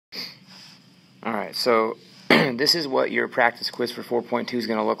Alright, so this is what your practice quiz for 4.2 is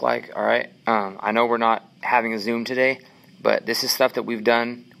going to look like, alright? I know we're not having a Zoom today, but this is stuff that we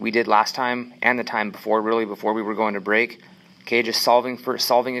did last time and the time before, really before we were going to break. Okay, just solving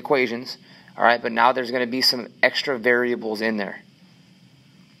equations, alright? But now there's going to be some extra variables in there.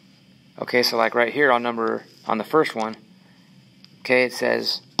 Okay, so like right here on the first one, okay, it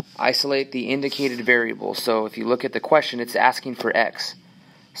says isolate the indicated variable. So if you look at the question, it's asking for x.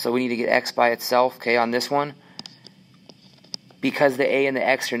 So we need to get x by itself, okay, on this one. Because the a and the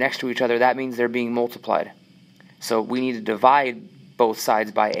x are next to each other, that means they're being multiplied. So we need to divide both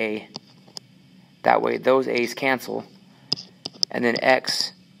sides by a. That way those a's cancel. And then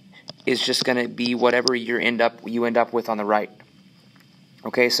x is just going to be whatever you end up with on the right.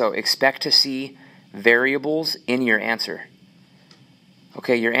 Okay, so expect to see variables in your answer.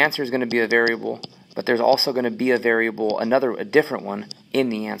 Okay, your answer is going to be a variable, but there's also going to be a variable, a different one, in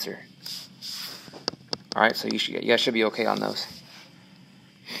the answer. Alright, so you guys should be okay on those.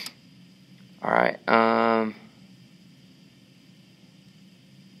 Alright, this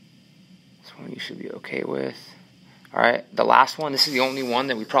one you should be okay with. Alright, the last one, this is the only one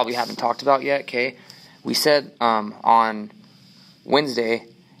that we probably haven't talked about yet, okay? We said on Wednesday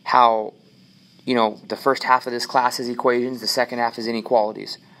how, the first half of this class is equations, the second half is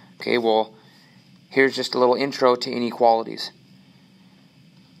inequalities. Okay, well, here's just a little intro to inequalities.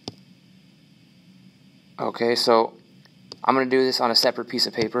 Okay, so I'm going to do this on a separate piece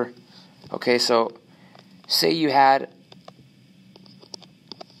of paper. Okay, so say you had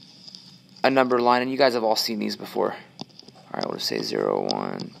a number line, and you guys have all seen these before. Alright, we'll just say 0,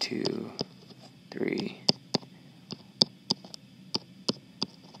 1, 2, 3.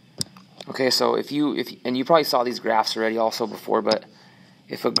 Okay, so if you probably saw these graphs already also before, but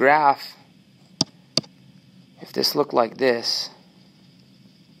if this looked like this,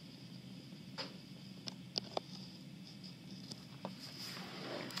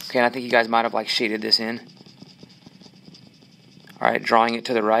 okay, and I think you guys might have shaded this in. Alright, drawing it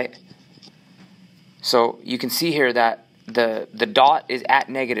to the right. So you can see here that the dot is at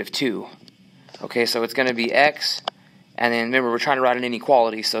 -2. Okay, so it's going to be x, and then remember we're trying to write an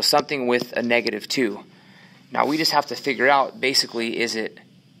inequality, so something with a -2. Now we just have to figure out, basically, is it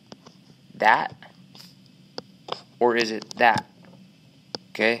that, or is it that?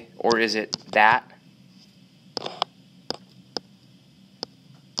 Okay, or is it that,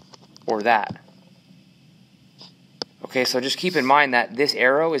 or that? Okay, so just keep in mind that this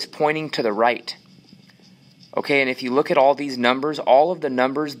arrow is pointing to the right. Okay, and if you look at all these numbers, all of the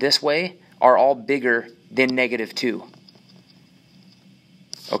numbers this way are all bigger than -2.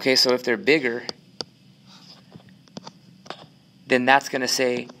 Okay, so if they're bigger, then that's going to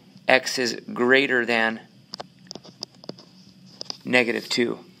say x is greater than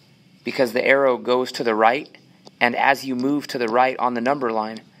 -2, because the arrow goes to the right, and as you move to the right on the number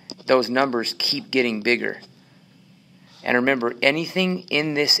line, those numbers keep getting bigger. And remember, anything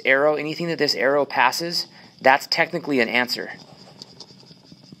in this arrow, anything that this arrow passes, that's technically an answer.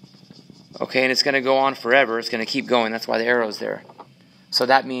 Okay, and it's going to go on forever. It's going to keep going. That's why the arrow's there. So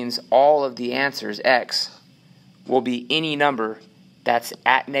that means all of the answers, x, will be any number that's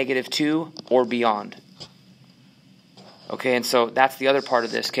at -2 or beyond. Okay, and so that's the other part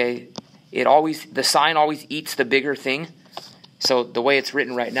of this, okay? The sign always eats the bigger thing. So the way it's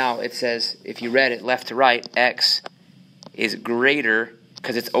written right now, it says, if you read it left to right, x is greater,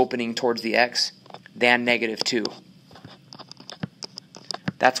 because it's opening towards the x, than -2.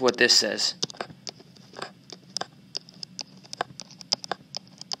 That's what this says.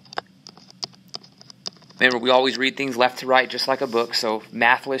 Remember, we always read things left to right just like a book, so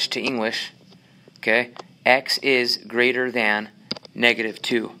Mathlish to English. Okay, x is greater than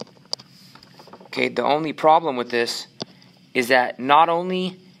 -2. Okay, the only problem with this is that not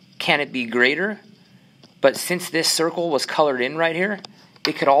only can it be greater, but since this circle was colored in right here,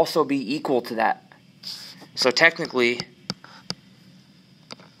 it could also be equal to that. So technically,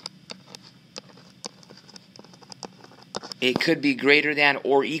 it could be greater than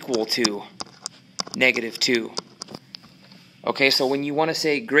or equal to -2. Okay, so when you want to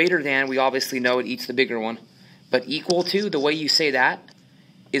say greater than, we obviously know it eats the bigger one. But equal to, the way you say that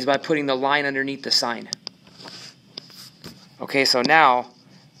is by putting the line underneath the sign. Okay, so now,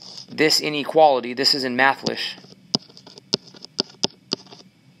 this inequality, this is in Mathlish.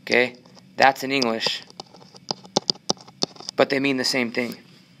 Okay, that's in English. But they mean the same thing.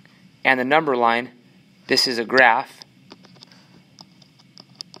 And the number line, this is a graph.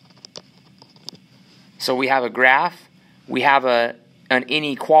 So we have a graph, we have an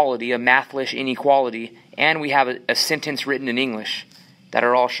inequality, a Mathlish inequality, and we have a sentence written in English that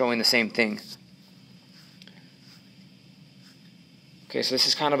are all showing the same thing. Okay, so this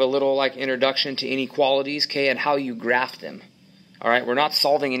is kind of a little like introduction to inequalities, okay, and how you graph them. All right, we're not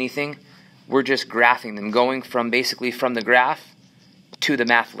solving anything. We're just graphing them, going from basically from the graph to the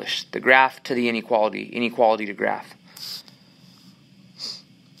math list, the graph to the inequality, inequality to graph.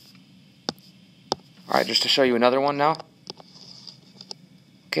 All right, just to show you another one now.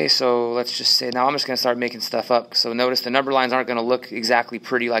 Okay, so let's just say, now I'm just going to start making stuff up. So notice the number lines aren't going to look exactly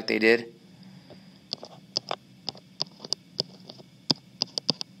pretty like they did.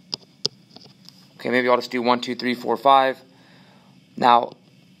 Okay, maybe I'll just do 1, 2, 3, 4, 5. Now,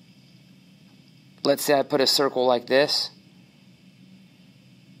 let's say I put a circle like this.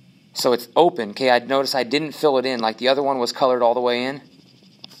 So it's open. Okay, I notice I didn't fill it in. Like the other one was colored all the way in.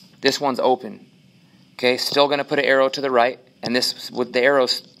 This one's open. Okay, still going to put an arrow to the right. And this, with the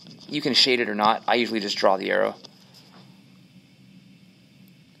arrows, you can shade it or not. I usually just draw the arrow.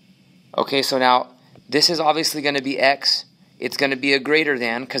 Okay, so now, this is obviously going to be x. It's going to be a greater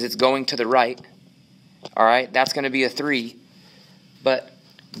than, because it's going to the right. Alright, that's going to be a 3. But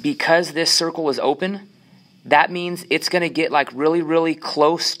because this circle is open, that means it's going to get like really, really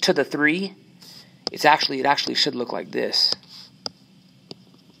close to the 3. It actually should look like this.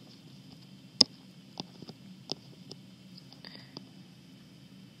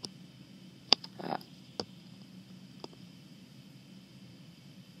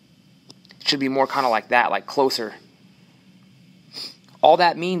 It should be more kind of like that, like closer. All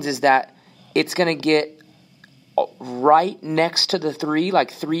that means is that it's going to get right next to the 3,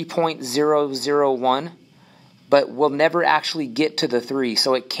 like 3.001, but will never actually get to the 3.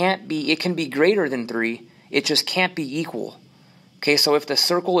 So it can be greater than 3, it just can't be equal. Okay, so if the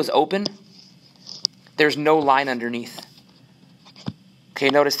circle is open, there's no line underneath. Okay,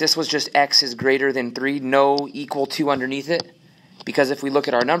 notice this was just x is greater than 3, no equal to underneath it, because if we look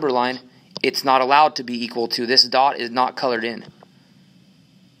at our number line, it's not allowed to be equal to. This dot is not colored in.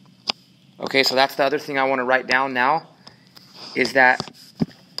 Okay, so that's the other thing I want to write down now, is that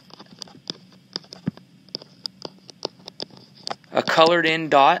a colored in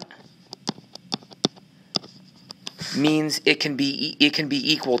dot means it can be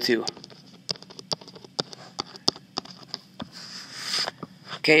equal to.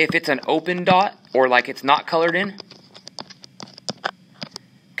 Okay, if it's an open dot, or like it's not colored in,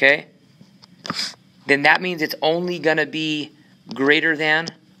 okay, then that means it's only going to be greater than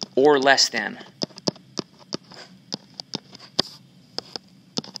or less than.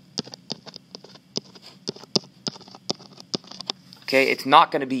 Okay, it's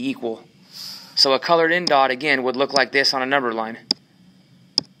not going to be equal. So a colored in dot, again, would look like this on a number line.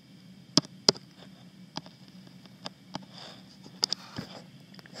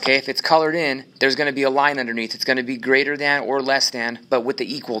 Okay, if it's colored in, there's going to be a line underneath. It's going to be greater than or less than, but with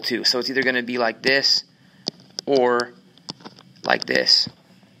the equal to. So it's either going to be like this or like this.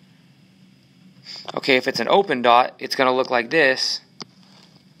 Okay, if it's an open dot, it's going to look like this.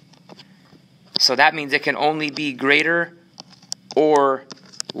 So that means it can only be greater or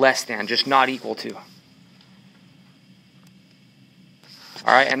less than, just not equal to.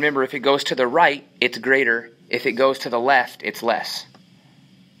 Alright, and remember, if it goes to the right, it's greater. If it goes to the left, it's less.